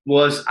meant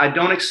was I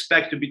don't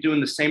expect to be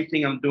doing the same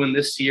thing I'm doing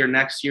this year,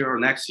 next year, or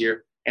next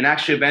year. And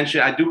actually,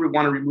 eventually, I do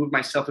want to remove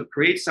myself and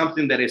create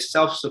something that is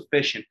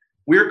self-sufficient.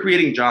 We're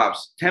creating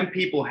jobs. 10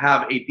 people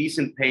have a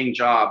decent paying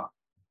job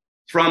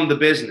from the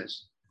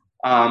business.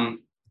 And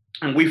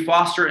we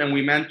foster and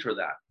we mentor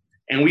that.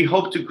 And we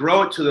hope to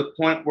grow it to the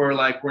point where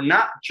like we're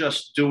not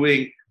just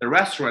doing the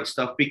restaurant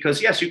stuff,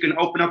 because yes, you can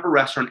open up a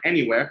restaurant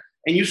anywhere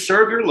and you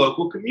serve your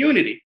local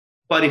community.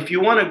 But if you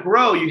want to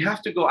grow, you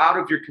have to go out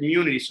of your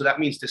community. So that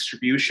means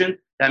distribution.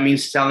 That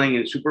means selling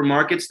in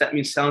supermarkets. That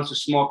means selling to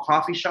small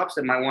coffee shops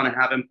that might want to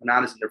have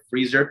empanadas in their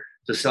freezer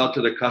to sell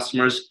to their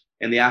customers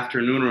in the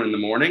afternoon or in the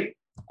morning.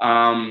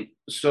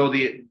 So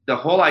the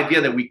whole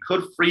idea that we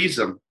could freeze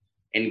them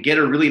and get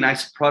a really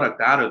nice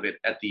product out of it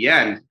at the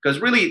end, because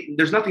really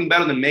there's nothing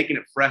better than making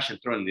it fresh and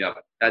throwing it in the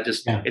oven. That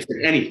just it's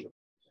anything.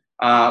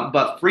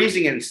 But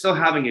freezing it and still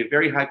having a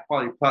very high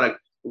quality product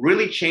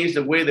really changed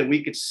the way that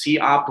we could see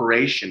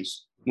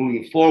operations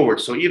moving forward.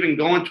 So even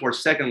going to our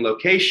second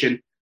location,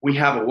 we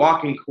have a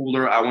walk-in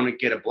cooler. I want to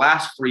get a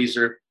blast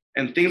freezer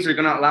and things that are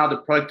going to allow the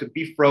product to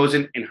be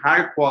frozen in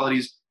higher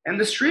qualities and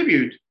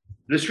distributed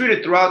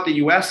throughout the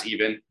US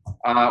even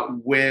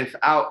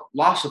without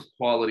loss of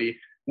quality,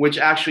 which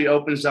actually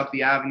opens up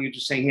the avenue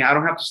to saying, hey, I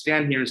don't have to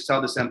stand here and sell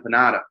this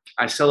empanada.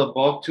 I sell a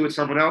bulk to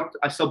someone else.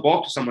 I sell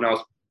bulk to someone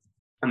else,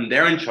 and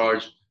they're in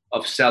charge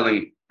of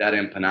selling that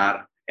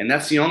empanada. And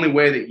that's the only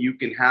way that you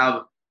can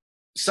have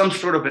some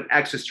sort of an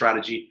exit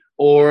strategy,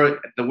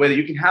 or the way that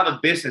you can have a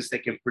business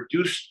that can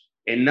produce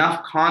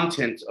enough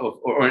content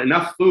or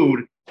enough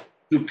food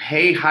to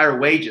pay higher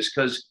wages.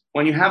 Because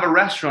when you have a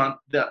restaurant,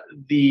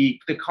 the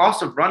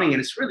cost of running it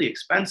is really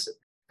expensive.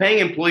 Paying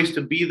employees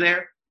to be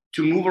there,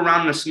 to move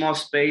around in a small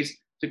space,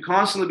 to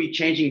constantly be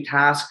changing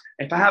tasks.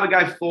 If I have a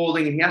guy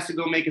folding and he has to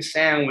go make a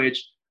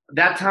sandwich,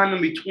 that time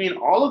in between,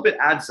 all of it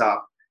adds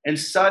up. And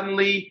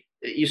suddenly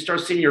you start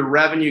seeing your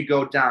revenue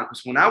go down.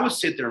 Because when I would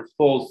sit there and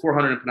fold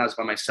 400 empanadas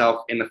by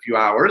myself in a few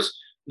hours,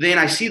 then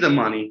I see the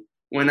money.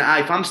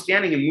 If I'm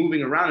standing and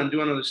moving around and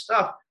doing other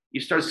stuff,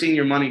 you start seeing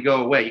your money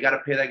go away. You got to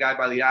pay that guy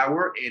by the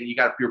hour, and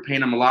you're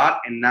paying him a lot,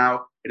 and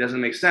now it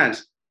doesn't make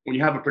sense. When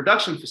you have a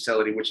production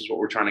facility, which is what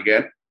we're trying to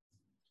get,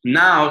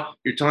 now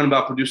you're talking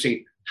about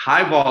producing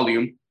high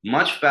volume,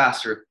 much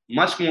faster,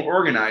 much more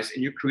organized,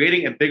 and you're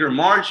creating a bigger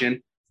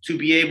margin to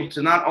be able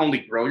to not only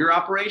grow your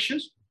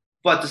operations,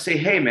 but to say,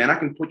 hey, man, I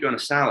can put you on a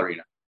salary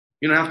now.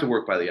 You don't have to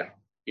work by the hour,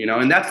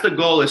 and that's the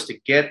goal, is to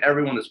get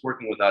everyone that's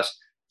working with us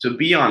to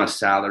be on a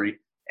salary,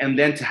 and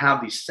then to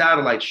have these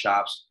satellite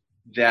shops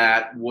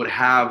that would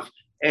have,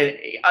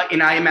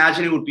 and I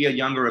imagine it would be a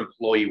younger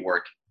employee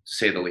work, to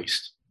say the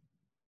least.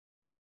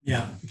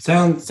 Yeah,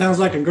 sounds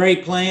like a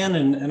great plan,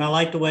 and I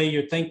like the way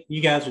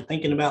you guys are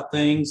thinking about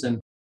things,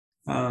 and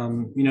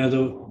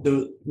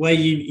the way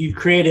you've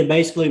created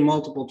basically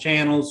multiple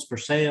channels for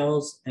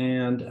sales,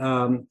 and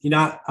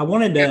I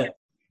wanted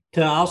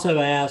to also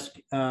ask,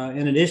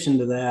 in addition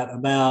to that,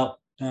 about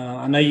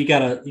I know you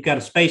got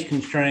a space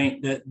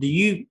constraint. Do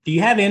you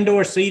have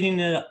indoor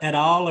seating at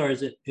all, or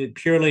is it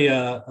purely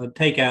a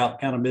takeout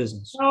kind of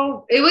business?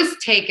 So it was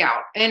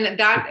takeout, and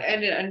that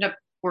ended up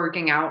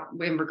working out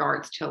in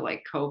regards to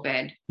like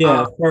COVID.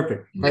 Yeah,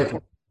 perfect.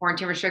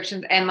 Quarantine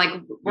restrictions, and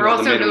like we're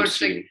also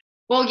noticing.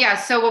 Well, yeah.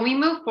 So when we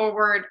move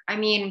forward, I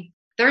mean,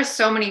 there's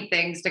so many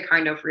things to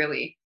kind of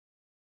really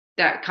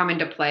that come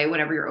into play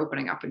whenever you're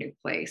opening up a new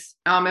place.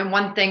 And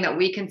one thing that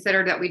we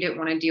considered that we didn't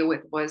want to deal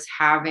with was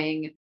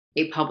having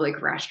a public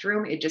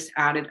restroom. It just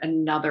added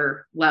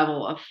another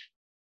level of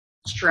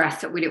stress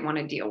that we didn't want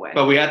to deal with.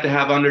 But we had to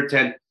have under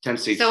 10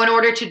 seats. So in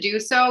order to do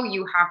so,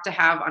 you have to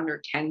have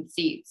under 10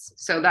 seats.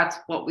 So that's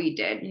what we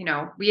did.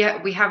 We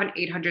have an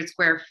 800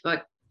 square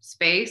foot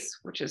space,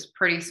 which is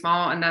pretty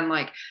small. And then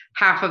like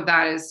half of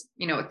that is,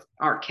 it's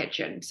our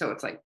kitchen. So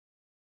it's like,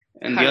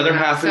 and the other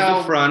half is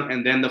the front.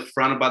 And then the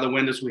front by the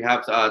windows, we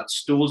have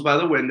stools by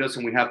the windows,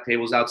 and we have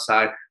tables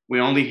outside. We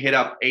only hit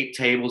up 8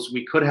 tables.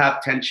 We could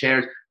have 10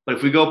 chairs. But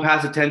if we go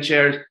past the 10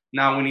 chairs,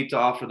 now we need to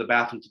offer the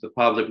bathroom to the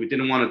public. We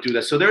didn't want to do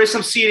that. So there is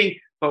some seating,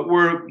 but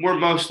we're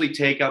mostly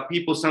takeout.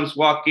 People sometimes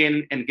walk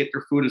in and get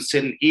their food and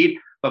sit and eat.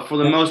 But for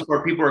the most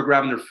part, people are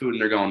grabbing their food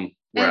and they're going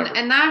wherever.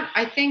 And that,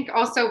 I think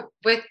also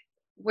with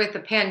the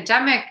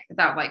pandemic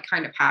that like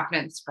kind of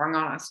happened and sprung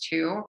on us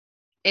too,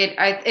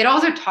 it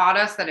also taught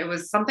us that it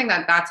was something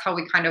that's how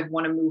we kind of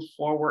want to move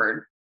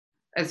forward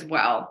as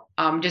well.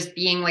 Just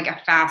being like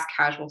a fast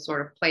casual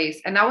sort of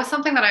place. And that was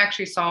something that I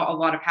actually saw a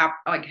lot of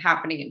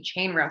happening in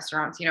chain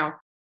restaurants.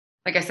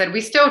 Like I said, we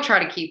still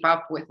try to keep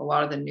up with a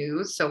lot of the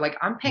news. So like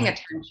I'm paying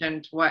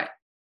attention to what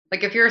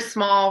Like if you're a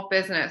small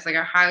business, like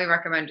I highly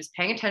recommend just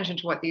paying attention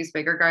to what these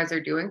bigger guys are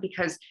doing,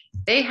 because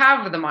they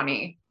have the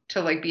money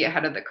to like be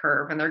ahead of the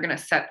curve and they're going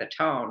to set the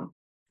tone.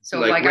 So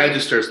like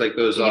registers, like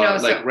those,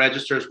 like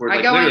registers where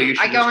like literally you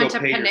should just go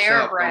pay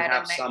yourself. Don't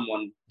have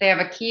someone. They have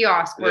a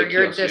kiosk where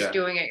you're just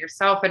doing it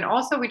yourself. And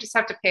also we just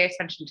have to pay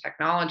attention to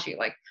technology.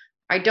 Like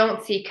I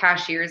don't see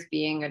cashiers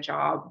being a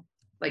job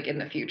like in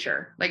the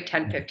future, like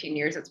 10, 15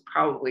 years, it's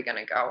probably going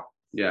to go.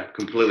 Yeah,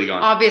 completely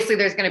gone. Obviously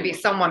there's going to be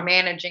someone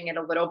managing it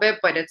a little bit,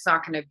 but it's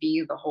not going to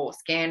be the whole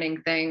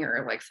scanning thing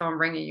or like someone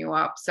bringing you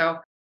up. So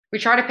we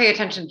try to pay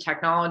attention to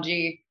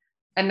technology.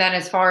 And then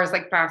as far as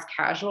like fast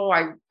casual,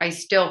 I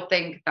still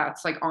think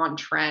that's like on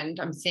trend.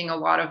 I'm seeing a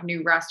lot of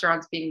new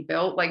restaurants being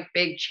built, like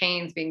big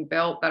chains being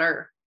built that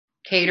are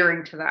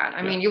catering to that.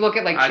 I mean, you look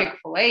at like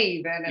Chick-fil-A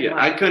even. And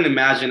I couldn't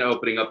imagine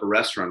opening up a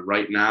restaurant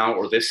right now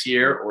or this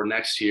year or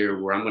next year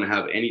where I'm going to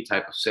have any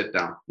type of sit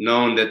down,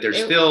 knowing that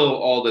there's still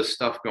all this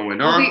stuff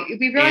going on.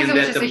 We realized it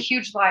was just a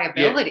huge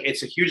liability.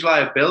 It's a huge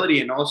liability,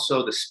 and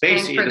also the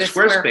space, the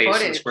square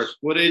space, and square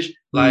footage,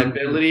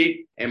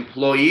 liability,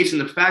 employees,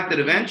 and the fact that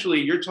eventually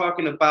you're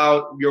talking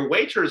about your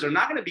waiters are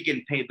not going to be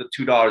getting paid the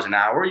 $2 an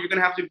hour. You're going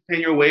to have to pay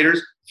your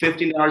waiters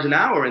 $15 an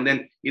hour, and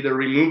then either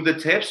remove the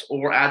tips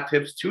or add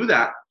tips to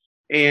that.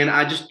 And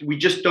we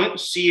just don't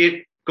see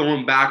it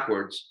going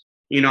backwards.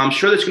 You know, I'm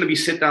sure there's going to be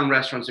sit-down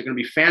restaurants. They're going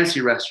to be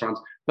fancy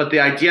restaurants. But the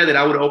idea that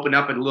I would open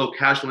up a little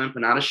casual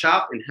empanada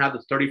shop and have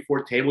the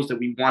 34 tables that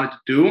we wanted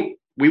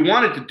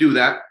to do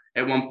that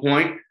at one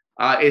point.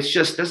 It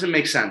just doesn't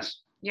make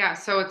sense. Yeah.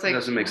 So it's like, it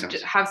doesn't make sense.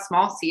 Have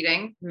small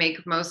seating,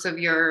 make most of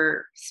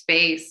your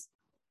space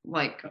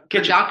like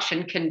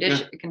production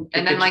condition,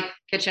 and then like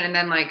kitchen, and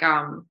then like,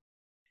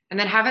 and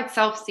then have it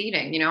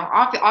self-seating, you know,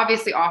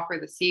 obviously offer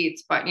the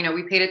seats, but, you know,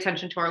 we paid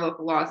attention to our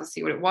local laws to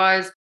see what it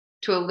was,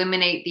 to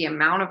eliminate the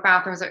amount of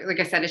bathrooms. Like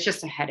I said, it's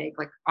just a headache,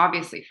 like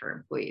obviously for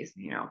employees,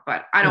 you know,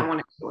 but I don't want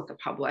to deal with the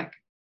public.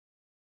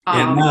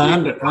 Yeah,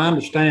 no, I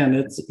understand.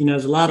 It's, you know,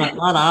 there's a lot of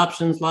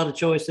options, a lot of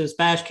choices.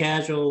 Fast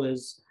casual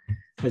has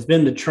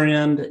been the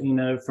trend, you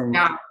know, from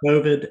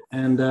COVID,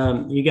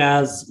 and you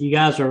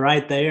guys are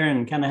right there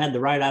and kind of had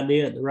the right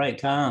idea at the right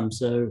time.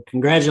 So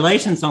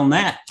congratulations on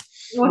that.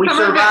 Well, we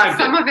survived.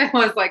 Some of it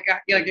was like,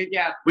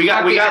 We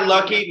got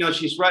lucky. No,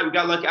 she's right. We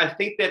got lucky. I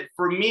think that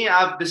for me,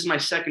 this is my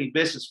second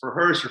business. For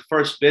her, it's her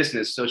first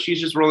business, so she's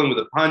just rolling with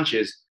the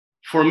punches.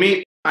 For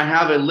me, I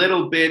have a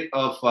little bit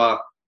of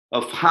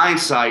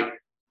hindsight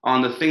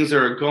on the things that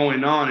are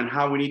going on and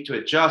how we need to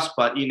adjust.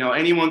 But you know,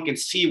 anyone can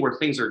see where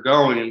things are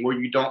going and where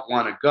you don't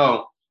want to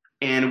go.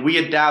 And we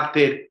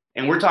adapted,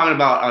 and we're talking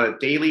about on a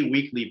daily,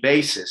 weekly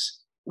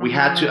basis. We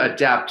had to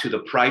adapt to the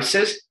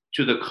prices,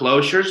 to the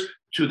closures,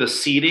 to the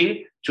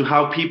seating, to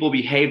how people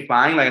behave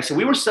buying. Like I said,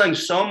 we were selling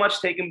so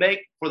much take and bake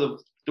for the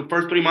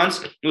first 3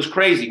 months. It was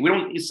crazy. We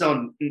don't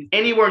sell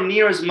anywhere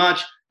near as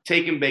much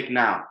take and bake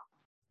now.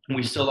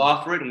 We still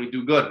offer it and we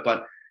do good,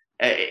 but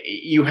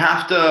you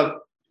have to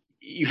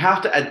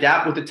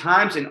adapt with the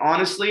times. And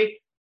honestly,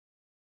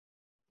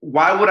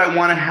 why would I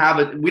want to have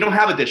it? We don't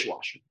have a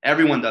dishwasher.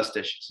 Everyone does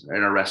dishes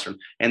in our restaurant.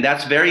 And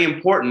that's very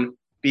important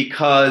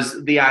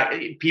because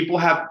people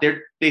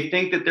they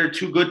think that they're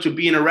too good to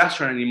be in a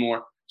restaurant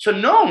anymore. So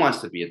no one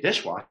wants to be a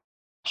dishwasher.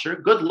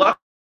 Good luck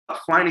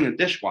finding a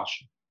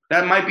dishwasher.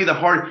 That might be the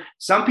hard.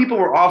 Some people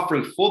were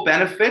offering full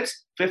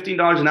benefits,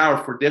 $15 an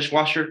hour for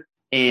dishwasher,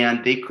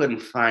 and they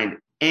couldn't find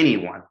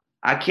anyone.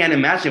 I can't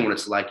imagine what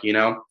it's like, you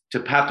know,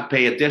 to have to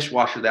pay a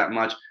dishwasher that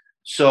much.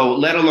 So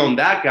let alone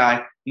that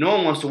guy, no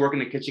one wants to work in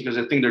the kitchen because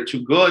they think they're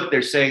too good.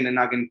 They're saying they're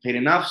not getting paid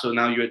enough. So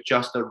now you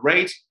adjust the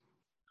rates.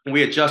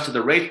 We adjusted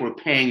the rates. We're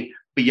paying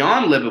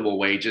beyond livable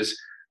wages.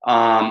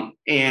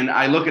 And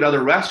I look at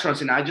other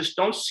restaurants and I just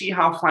don't see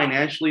how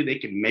financially they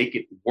can make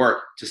it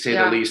work, to say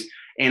the least.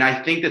 And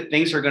I think that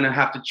things are going to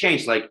have to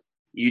change. Like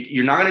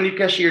you're not going to need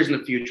cashiers in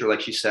the future,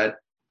 like she said,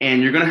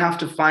 and you're going to have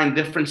to find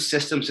different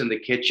systems in the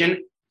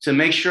kitchen to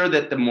make sure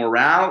that the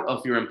morale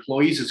of your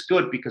employees is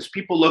good, because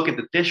people look at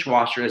the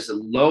dishwasher as a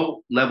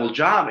low level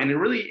job and it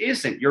really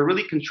isn't. You're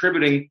really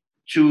contributing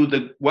to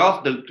the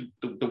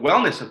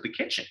wellness of the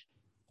kitchen.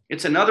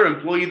 It's another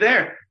employee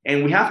there.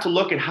 And we have to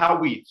look at how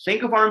we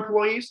think of our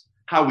employees,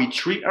 how we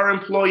treat our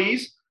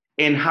employees,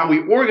 and how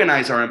we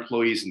organize our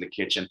employees in the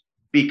kitchen,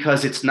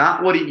 because it's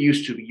not what it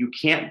used to be. You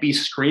can't be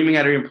screaming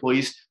at your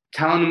employees,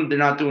 telling them they're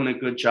not doing a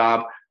good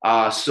job,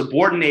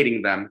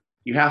 subordinating them.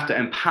 You have to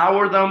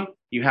empower them.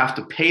 You have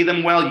to pay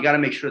them well. You got to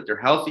make sure that they're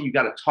healthy. You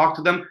got to talk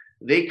to them.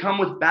 They come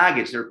with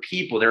baggage. They're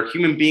people. They're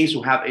human beings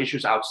who have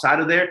issues outside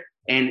of there.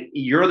 And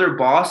you're their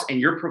boss, and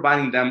you're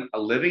providing them a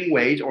living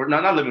wage, or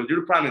not living,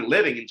 you're providing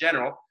living in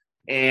general.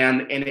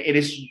 And it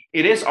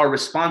is our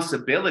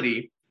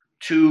responsibility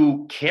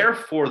to care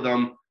for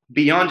them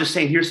beyond just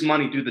saying, here's some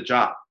money, do the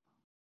job.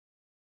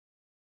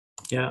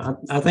 Yeah,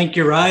 I think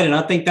you're right. And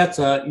I think that's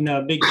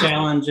a big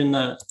challenge in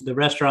the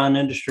restaurant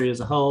industry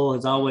as a whole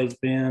has always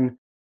been,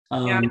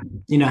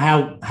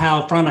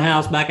 how front of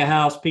house, back of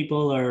house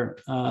people are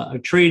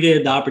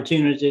treated, the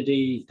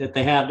opportunity that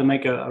they have to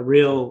make a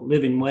real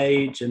living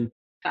wage. And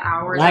the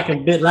hours, lack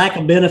of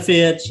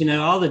benefits,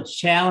 all the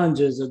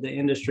challenges of the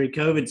industry.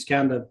 COVID's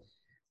kind of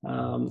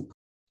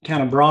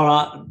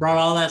brought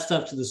all that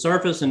stuff to the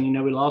surface,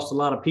 and we lost a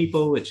lot of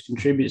people, which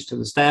contributes to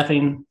the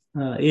staffing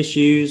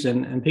issues,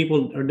 and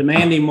people are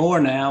demanding more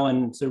now,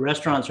 and so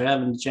restaurants are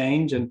having to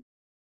change, and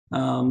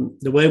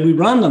the way we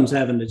run them's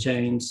having to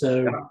change.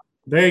 So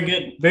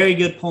very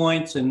good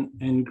points,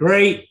 and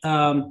great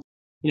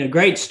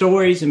great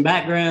stories and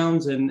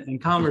backgrounds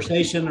and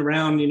conversation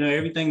around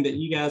everything that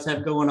you guys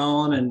have going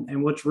on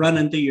and what's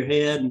running through your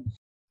head. And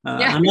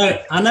I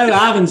know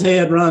Ivan's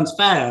head runs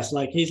fast.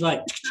 Like he's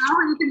like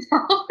you can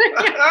tell.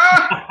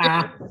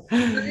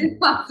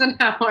 It's an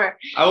hour.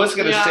 I was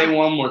gonna say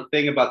one more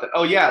thing about that.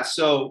 Oh yeah,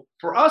 so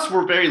for us,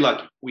 we're very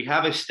lucky. We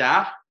have a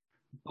staff,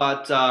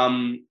 but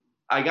I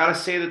gotta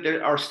say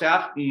that our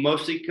staff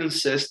mostly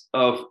consists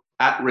of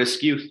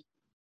at-risk youth,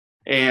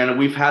 and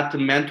we've had to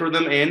mentor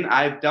them in.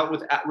 I've dealt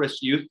with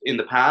at-risk youth in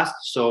the past,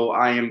 so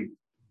I am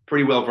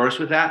pretty well versed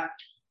with that.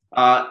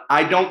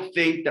 I don't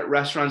think that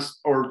restaurants,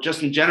 or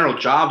just in general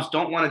jobs,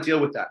 don't want to deal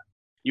with that.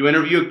 You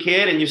interview a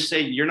kid and you say,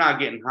 you're not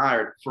getting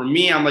hired. For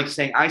me, I'm like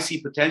saying, I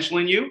see potential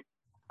in you.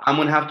 I'm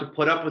going to have to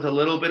put up with a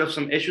little bit of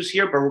some issues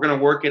here, but we're going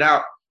to work it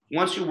out.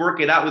 Once you work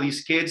it out with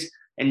these kids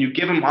and you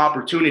give them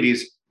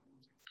opportunities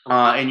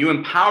and you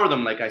empower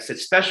them, like I said,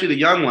 especially the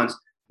young ones,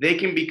 they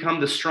can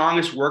become the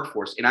strongest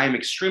workforce. And I am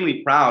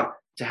extremely proud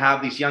to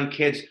have these young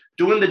kids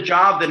doing the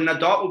job that an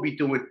adult will be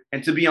doing.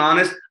 And to be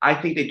honest, I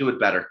think they do it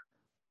better.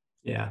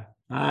 Yeah,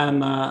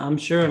 I'm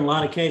sure in a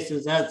lot of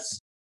cases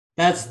that's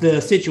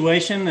the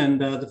situation, and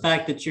the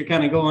fact that you're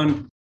kind of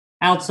going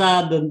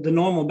outside the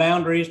normal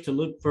boundaries to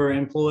look for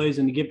employees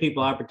and to give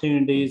people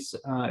opportunities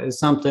is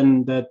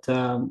something that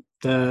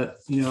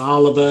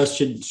all of us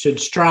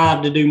should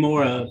strive to do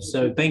more of.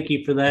 So thank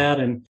you for that,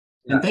 and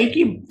thank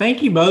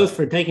you both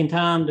for taking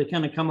time to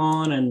kind of come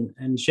on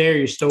and share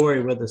your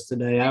story with us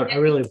today. I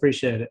really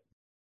appreciate it.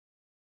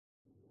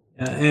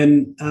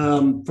 And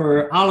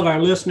for all of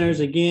our listeners,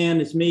 again,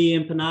 it's me,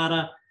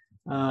 Empanada,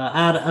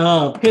 out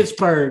of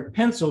Pittsburgh,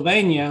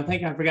 Pennsylvania. I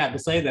think I forgot to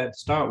say that to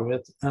start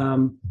with,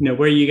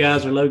 where you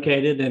guys are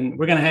located. And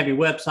we're going to have your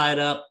website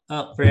up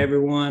for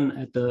everyone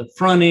at the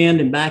front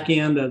end and back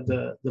end of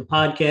the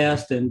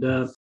podcast. And,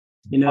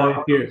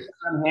 if your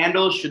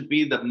handle should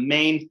be the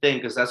main thing,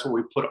 because that's where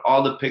we put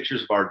all the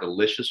pictures of our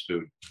delicious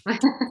food.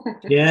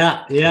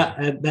 Yeah,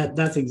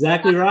 that's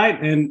exactly right.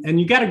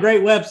 And you got a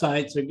great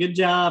website. So good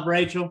job,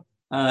 Rachel.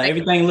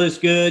 Everything looks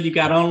good. You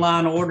got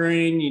online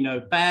ordering,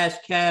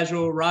 fast,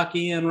 casual, rock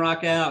in,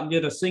 rock out,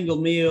 get a single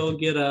meal,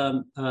 get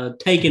a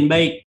take and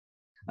bake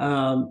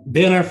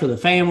dinner for the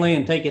family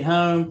and take it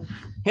home.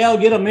 Hell,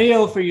 get a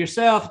meal for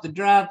yourself at the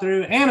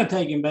drive-through and a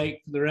take and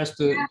bake for the rest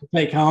to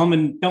take home.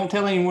 And don't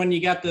tell anyone you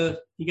got the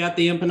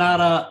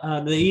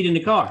empanada to eat in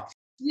the car.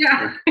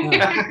 Yeah.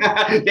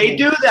 They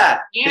do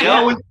that.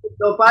 Yeah.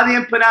 They'll buy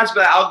the empanadas,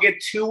 but I'll get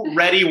 2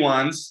 ready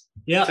ones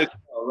to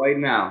go right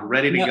now,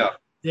 ready to go.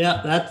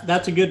 Yeah,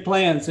 that's a good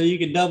plan. So you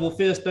could double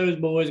fist those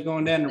boys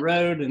going down the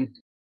road and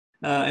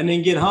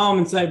then get home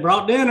and say,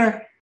 brought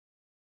dinner.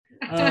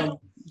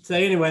 So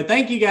anyway,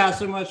 thank you guys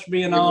so much for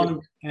being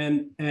on,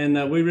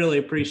 and we really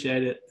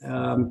appreciate it.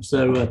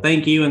 So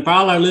thank you. And for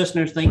all our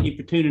listeners, thank you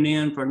for tuning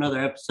in for another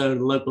episode of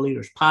the Local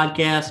Leaders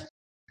Podcast.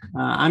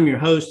 I'm your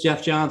host,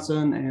 Jeff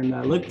Johnson, and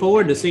I look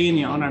forward to seeing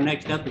you on our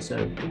next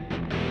episode.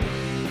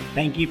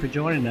 Thank you for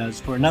joining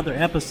us for another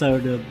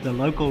episode of the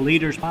Local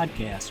Leaders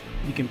Podcast.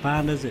 You can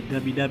find us at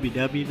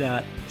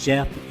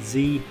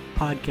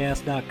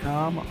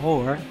www.jeffzpodcast.com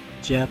or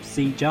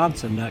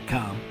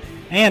jeffcjohnson.com.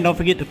 And don't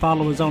forget to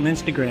follow us on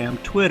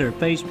Instagram, Twitter,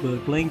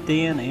 Facebook,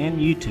 LinkedIn, and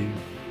YouTube.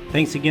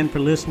 Thanks again for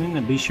listening,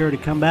 and be sure to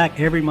come back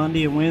every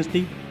Monday and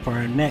Wednesday for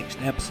our next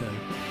episode.